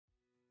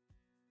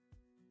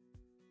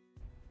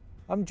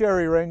I'm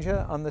Jerry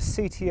Ranger. I'm the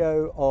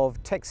CTO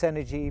of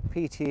Texenergy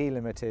Pte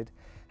Limited,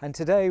 and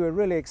today we're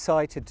really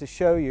excited to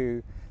show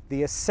you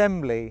the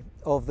assembly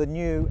of the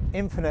new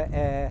Infinite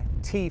Air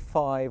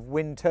T5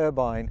 wind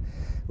turbine,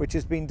 which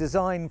has been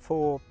designed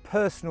for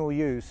personal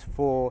use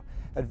for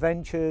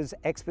adventures,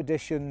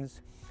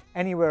 expeditions,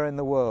 anywhere in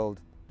the world.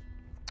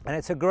 And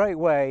it's a great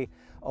way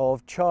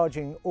of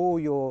charging all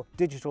your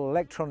digital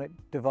electronic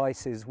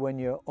devices when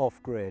you're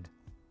off-grid.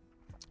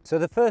 So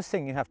the first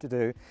thing you have to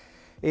do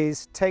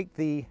is take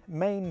the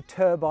main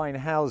turbine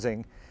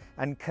housing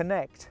and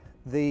connect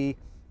the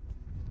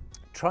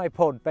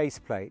tripod base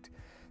plate.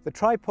 The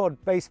tripod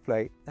base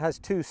plate has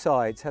two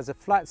sides, has a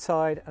flat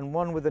side and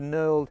one with a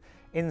knurled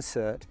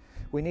insert.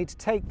 We need to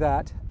take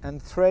that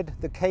and thread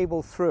the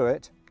cable through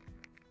it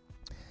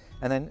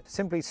and then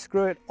simply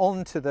screw it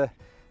onto the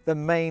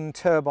main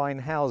turbine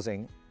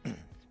housing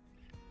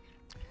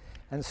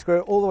and screw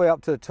it all the way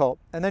up to the top.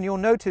 And then you'll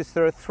notice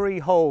there are three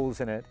holes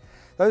in it.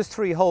 Those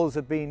three holes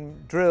have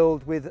been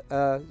drilled with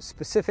a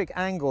specific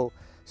angle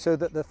so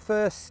that the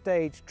first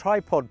stage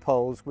tripod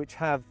poles, which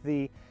have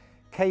the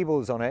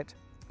cables on it,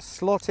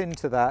 slot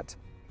into that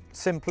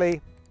simply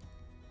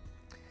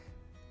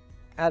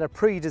at a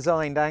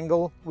pre-designed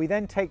angle. We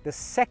then take the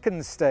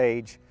second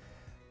stage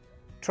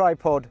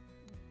tripod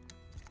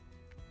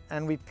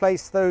and we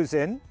place those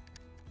in.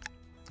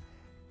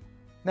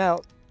 Now,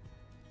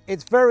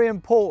 it's very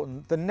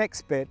important the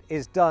next bit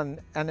is done,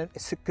 and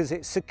because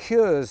it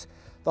secures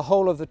the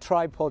whole of the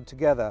tripod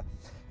together.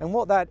 And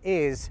what that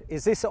is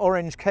this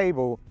orange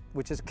cable,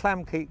 which is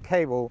clamp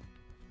cable.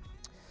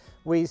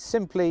 We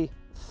simply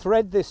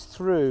thread this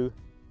through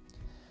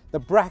the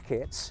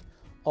brackets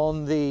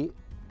on the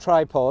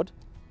tripod,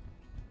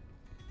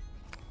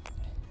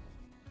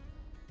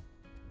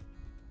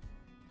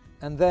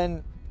 and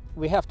then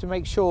we have to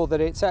make sure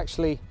that it's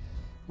actually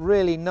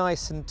really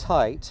nice and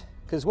tight,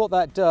 because what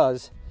that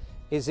does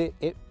is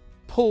it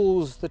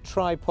pulls the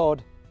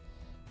tripod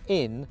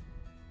in.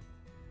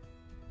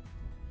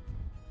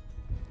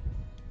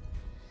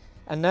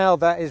 And now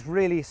that is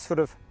really sort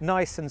of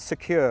nice and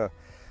secure.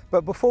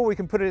 But before we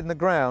can put it in the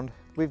ground,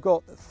 we've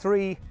got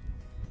three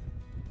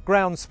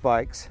ground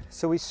spikes.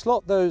 So we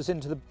slot those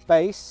into the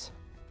base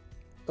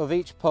of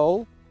each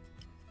pole.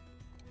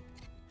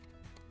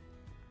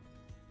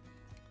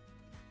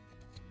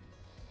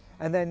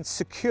 And then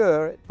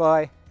secure it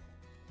by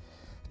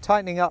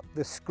tightening up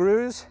the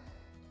screws.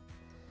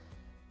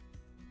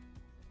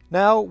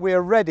 Now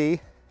we're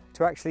ready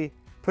to actually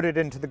put it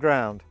into the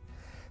ground.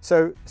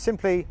 So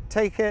simply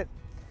take it,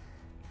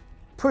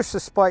 push the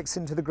spikes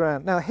into the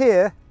ground. Now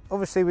here,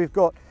 obviously we've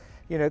got,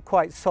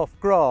 quite soft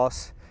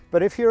grass,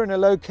 but if you're in a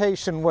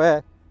location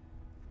where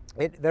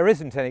there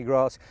isn't any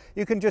grass,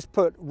 you can just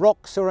put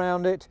rocks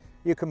around it,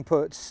 you can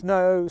put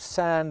snow,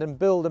 sand, and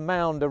build a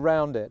mound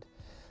around it.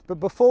 But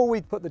before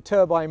we put the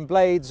turbine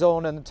blades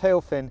on and the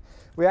tail fin,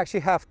 we actually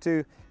have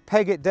to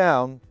peg it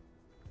down,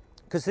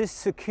 because this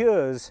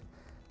secures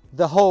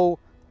the whole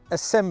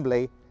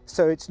assembly,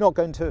 so it's not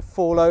going to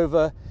fall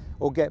over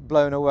or get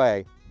blown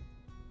away.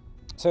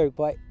 So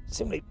by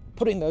simply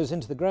putting those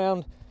into the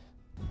ground,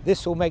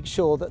 this will make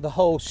sure that the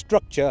whole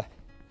structure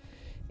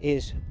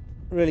is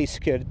really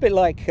secured. A bit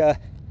like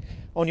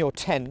on your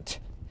tent.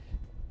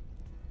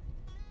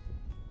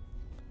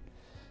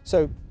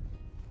 So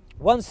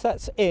once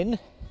that's in,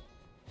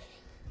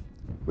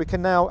 we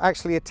can now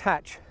actually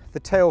attach the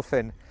tail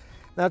fin.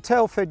 Now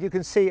tail fin, you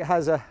can see it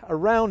has a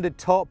rounded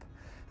top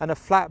and a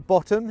flat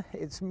bottom.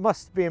 It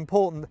must be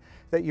important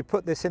that you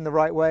put this in the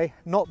right way,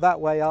 not that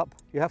way up.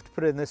 You have to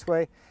put it in this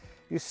way.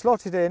 You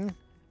slot it in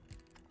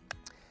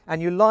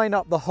and you line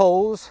up the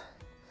holes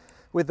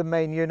with the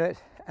main unit,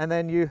 and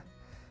then you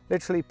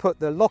literally put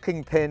the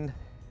locking pin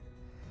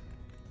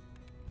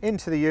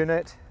into the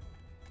unit,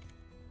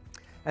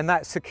 and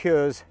that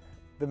secures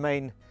the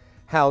main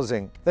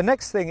housing. The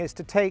next thing is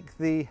to take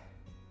the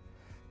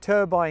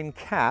turbine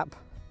cap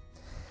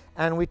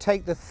and we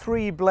take the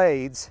three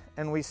blades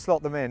and we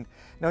slot them in.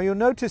 Now you'll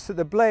notice that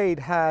the blade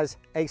has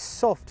a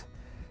soft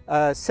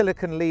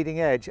silicon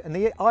leading edge, and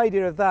the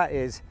idea of that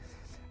is,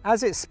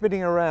 as it's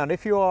spinning around,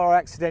 if you are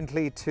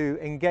accidentally to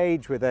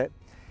engage with it,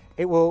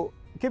 it will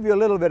give you a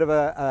little bit of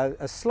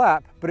a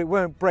slap, but it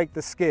won't break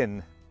the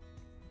skin.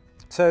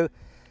 So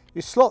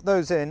you slot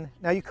those in.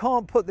 Now you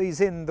can't put these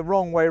in the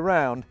wrong way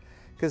round,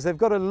 because they've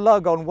got a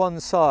lug on one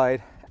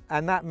side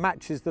and that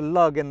matches the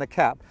lug in the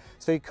cap,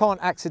 so you can't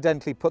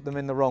accidentally put them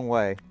in the wrong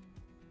way.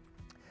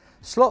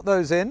 Slot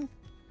those in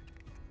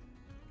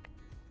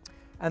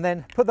and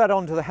then put that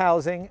onto the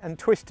housing and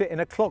twist it in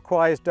a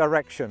clockwise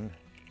direction,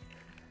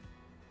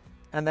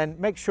 and then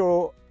make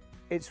sure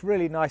it's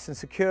really nice and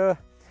secure,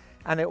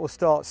 and it will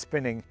start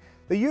spinning.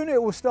 The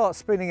unit will start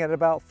spinning at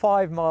about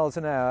 5 miles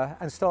an hour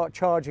and start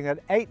charging at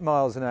 8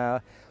 miles an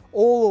hour,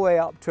 all the way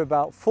up to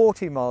about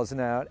 40 miles an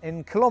hour.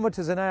 In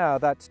kilometers an hour,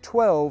 that's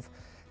 12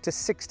 to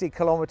 60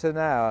 kilometers an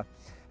hour.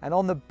 And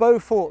on the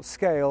Beaufort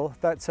scale,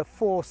 that's a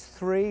force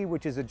 3,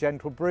 which is a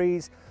gentle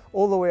breeze,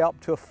 all the way up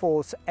to a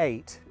force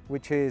 8,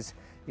 which is,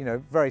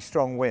 very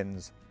strong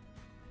winds.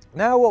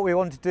 Now what we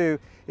want to do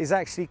is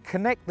actually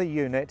connect the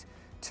unit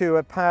to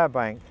a power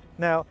bank.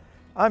 Now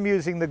I'm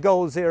using the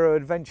Goal Zero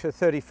Adventure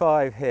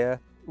 35 here,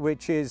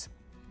 which is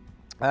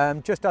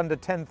just under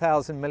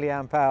 10,000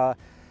 milliamp hour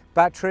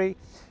battery,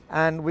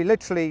 and we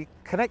literally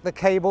connect the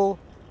cable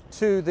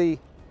to the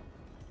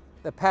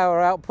power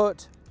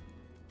output,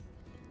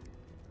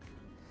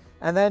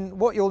 and then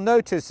what you'll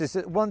notice is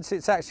that once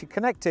it's actually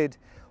connected,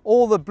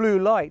 all the blue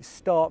lights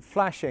start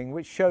flashing,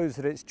 which shows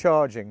that it's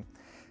charging.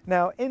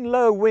 Now in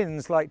low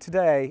winds like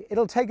today,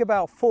 it'll take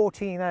about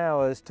 14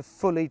 hours to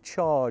fully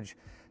charge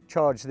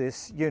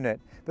this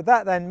unit, but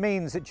that then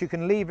means that you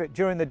can leave it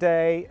during the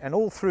day and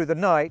all through the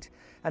night,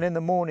 and in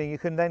the morning you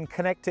can then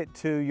connect it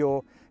to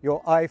your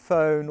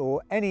iPhone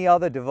or any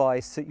other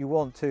device that you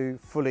want to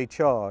fully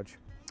charge.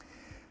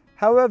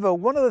 However,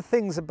 one of the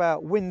things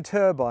about wind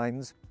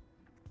turbines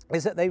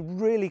is that they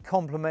really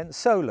complement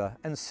solar,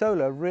 and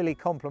solar really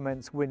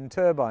complements wind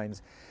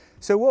turbines.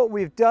 So what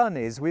we've done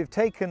is we've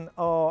taken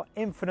our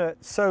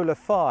Infinite Solar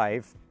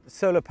 5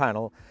 solar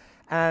panel,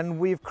 and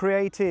we've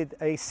created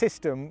a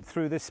system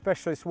through this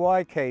specialist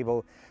wire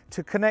cable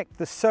to connect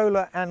the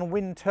solar and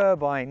wind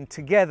turbine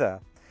together.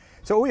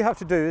 So all you have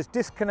to do is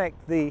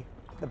disconnect the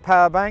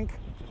power bank,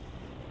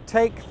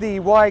 take the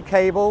wire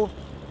cable,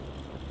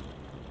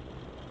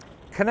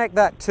 connect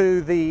that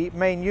to the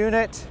main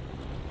unit,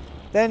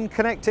 then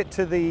connect it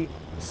to the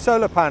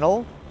solar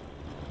panel,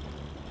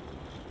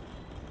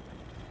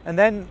 and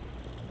then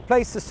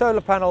place the solar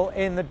panel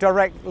in the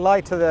direct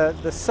light of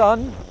the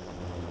sun,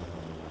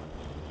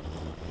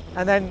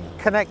 and then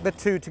connect the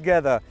two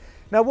together.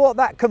 Now what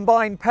that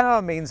combined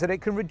power means that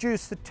it can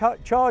reduce the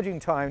charging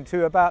time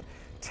to about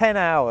 10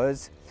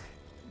 hours,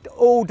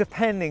 all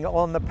depending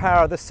on the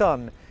power of the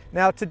sun.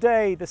 Now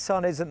today the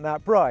sun isn't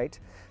that bright,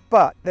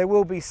 but there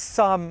will be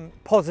some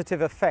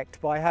positive effect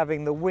by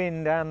having the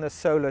wind and the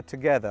solar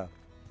together.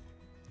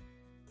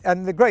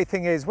 And the great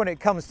thing is when it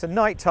comes to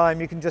night time,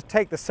 you can just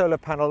take the solar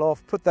panel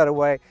off, put that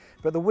away,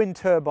 but the wind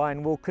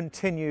turbine will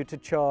continue to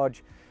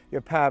charge your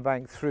power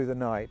bank through the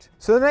night.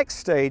 So the next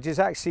stage is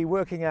actually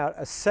working out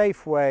a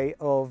safe way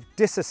of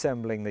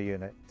disassembling the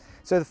unit.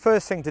 So the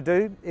first thing to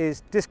do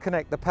is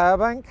disconnect the power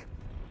bank,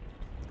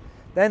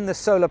 then the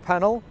solar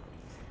panel,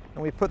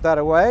 and we put that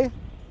away.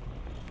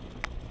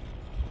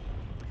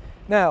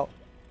 Now,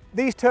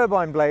 these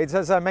turbine blades,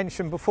 as I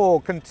mentioned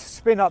before, can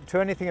spin up to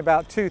anything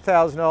about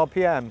 2000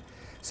 RPM.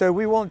 So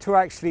we want to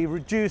actually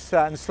reduce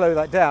that and slow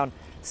that down.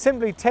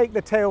 Simply take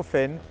the tail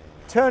fin,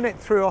 turn it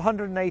through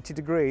 180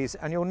 degrees,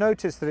 and you'll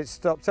notice that it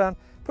stops down.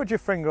 Put your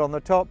finger on the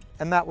top,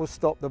 and that will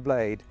stop the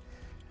blade.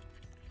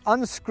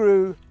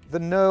 Unscrew the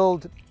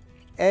knurled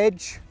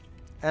edge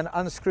and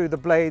unscrew the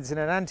blades in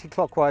an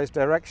anti-clockwise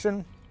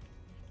direction,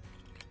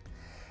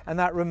 and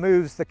that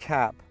removes the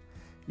cap.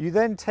 You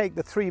then take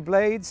the three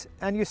blades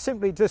and you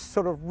simply just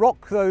sort of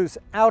rock those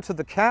out of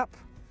the cap,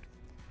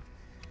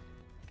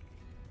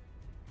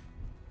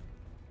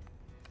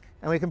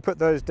 and we can put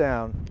those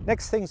down.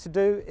 Next things to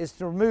do is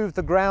to remove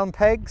the ground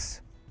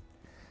pegs,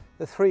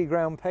 the three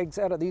ground pegs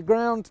out of the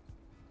ground.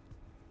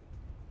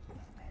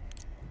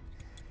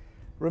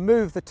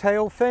 Remove the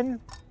tail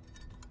fin,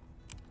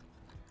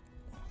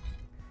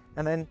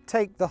 and then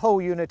take the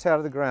whole unit out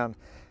of the ground.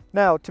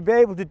 Now, to be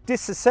able to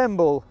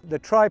disassemble the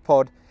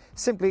tripod,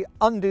 simply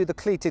undo the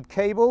cleated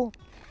cable,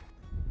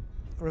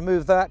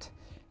 remove that,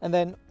 and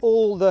then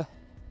all the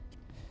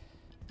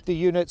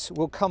units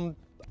will come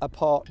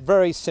apart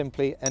very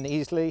simply and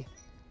easily.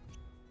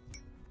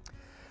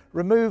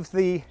 Remove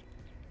the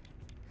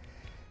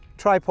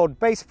tripod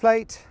base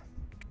plate,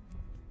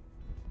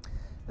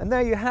 and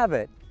there you have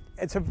it.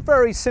 It's a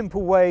very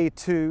simple way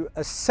to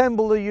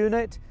assemble the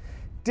unit,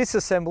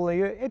 disassemble the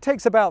unit. It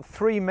takes about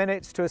 3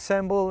 minutes to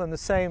assemble and the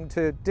same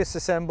to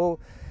disassemble.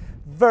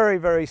 Very,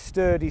 very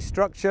sturdy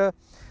structure.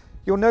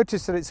 You'll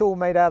notice that it's all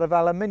made out of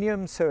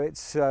aluminium, so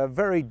it's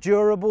very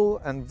durable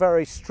and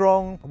very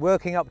strong,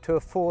 working up to a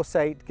force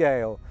 8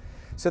 gale.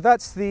 So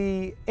that's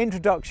the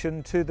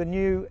introduction to the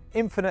new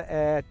Infinite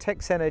Air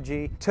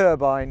Texenergy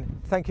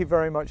turbine. Thank you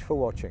very much for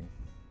watching.